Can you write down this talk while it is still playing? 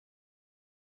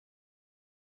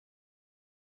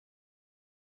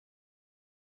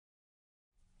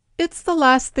It's the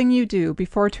last thing you do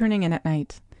before turning in at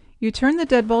night. You turn the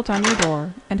deadbolt on your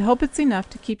door and hope it's enough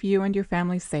to keep you and your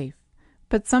family safe.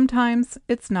 But sometimes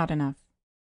it's not enough.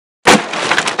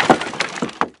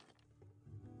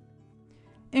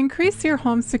 Increase your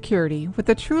home's security with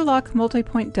the TruLock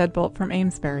multi-point deadbolt from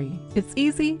Amesbury. It's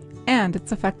easy and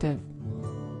it's effective.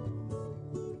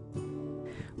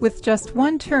 With just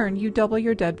one turn, you double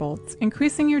your deadbolts,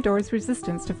 increasing your door's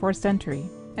resistance to forced entry.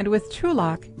 And with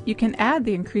TruLock, you can add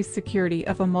the increased security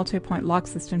of a multi-point lock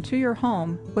system to your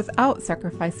home without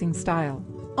sacrificing style.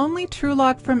 Only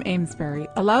TruLock from Amesbury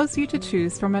allows you to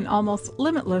choose from an almost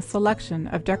limitless selection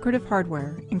of decorative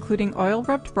hardware, including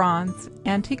oil-rubbed bronze,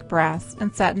 antique brass,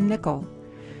 and satin nickel.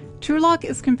 TruLock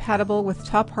is compatible with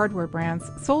top hardware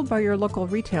brands sold by your local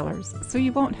retailers, so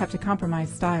you won't have to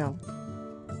compromise style.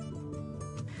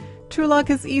 TruLock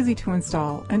is easy to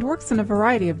install and works in a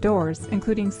variety of doors,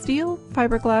 including steel,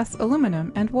 fiberglass,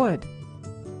 aluminum, and wood.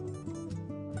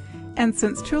 And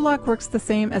since TruLock works the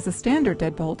same as a standard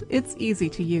deadbolt, it's easy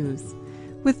to use.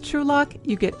 With TruLock,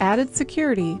 you get added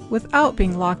security without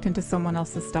being locked into someone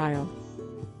else's style.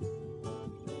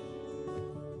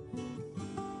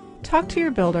 Talk to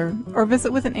your builder or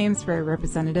visit with an Amesbury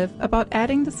representative about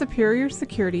adding the superior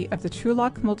security of the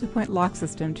TruLock multi-point lock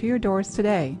system to your doors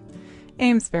today.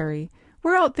 Amesbury,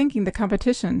 we're outthinking the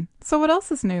competition, so what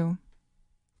else is new?